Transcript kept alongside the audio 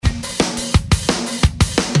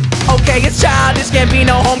Okay, it's Childish,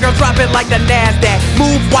 Gambino, homegirl, drop it like the NASDAQ.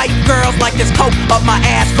 Move white girls like this coke up my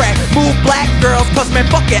ass crack. Move black girls, cause man,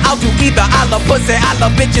 fuck it, I'll do either. I love pussy, I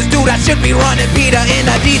love bitches, dude, I should be running Peter in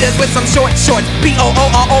Adidas with some short shorts. B-O-O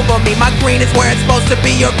all over me, my green is where it's supposed to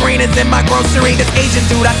be. Your green is in my grocery. This Asian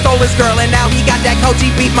dude, I stole his girl, and now he got that Koji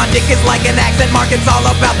beef. My dick is like an accent mark, it's all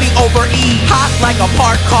about the over-E. Hot like a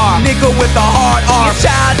parked car, nigga with a hard R. It's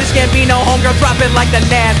Childish, Gambino, homegirl, drop it like the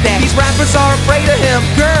NASDAQ. These rappers are afraid of him,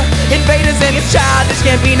 girl, invaders, and it's Childish,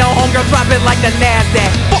 Gambino, homegirl, drop it like the NASDAQ.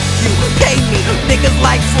 Fuck you, pay me, niggas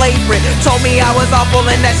like slavery. Told me I was awful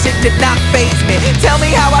and that shit did not faze me. Tell me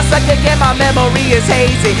how I suck again, my memory is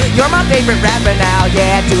hazy. You're my favorite rapper now,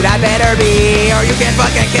 yeah, dude, I better be, or you can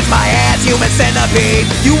fucking kiss my ass, human centipede.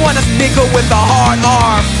 You want a nigga with a hard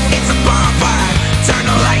R. It's a bonfire, turn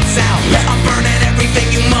the lights out. I'm burning everything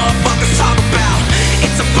you motherfuckers talk about.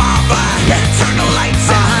 It's a bonfire, turn the lights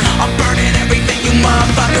out. I'm burning everything you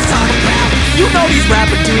motherfuckers talk about. You know these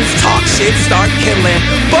rapper dudes talk shit, start killing.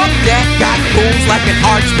 Fuck that, got goons like an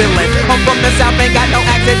arch villain. I'm from the south, ain't got no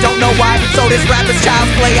accent, don't know why. So this rapper's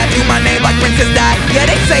child's play, I do my name like Princess Di. Yeah,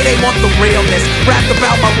 they say they want the realness, rapped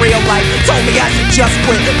about my real life. Told me I should just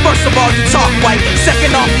quit. First of all, you talk white.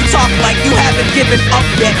 Second off, you talk like you haven't given up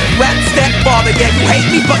yet. Rap stepfather, yeah, you hate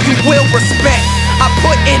me, but you will respect. I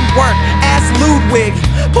put in work, ass Ludwig.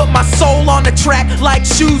 Put my soul on the track like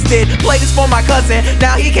Shoes did. Play this for my cousin,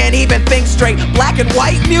 now he can't even think straight. Black and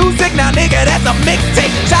white music, now nigga, that's a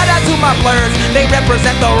mixtape. Shout out to my blurs, they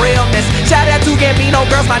represent the realness. Shout out to Gambino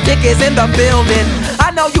girls, my dick is in the building.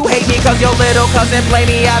 I know you hate me cause your little cousin play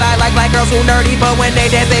me out. I like black girls who nerdy, but when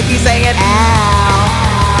they dance they keep saying ow.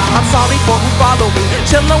 I'm sorry for who follow me,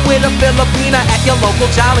 chillin' with a Filipina at your local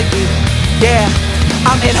Jollibee. Yeah,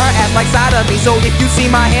 I'm in her ass like side of me, so if you see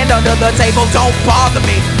my hand under the table, don't bother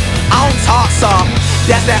me. I don't talk soft,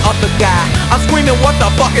 that's that other guy. I'm screaming what the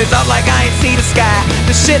fuck is up like I ain't see the sky.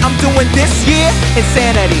 The shit I'm doing this year,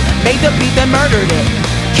 insanity. Made the beat then murdered it,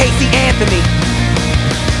 Casey Anthony.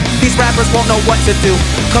 These rappers won't know what to do,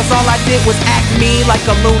 cause all I did was act me like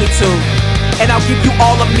a Looney Tune. And I'll give you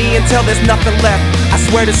all of me until there's nothing left. I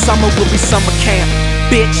swear this summer will be summer camp,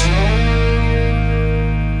 bitch.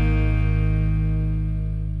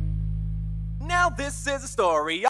 Now this is a story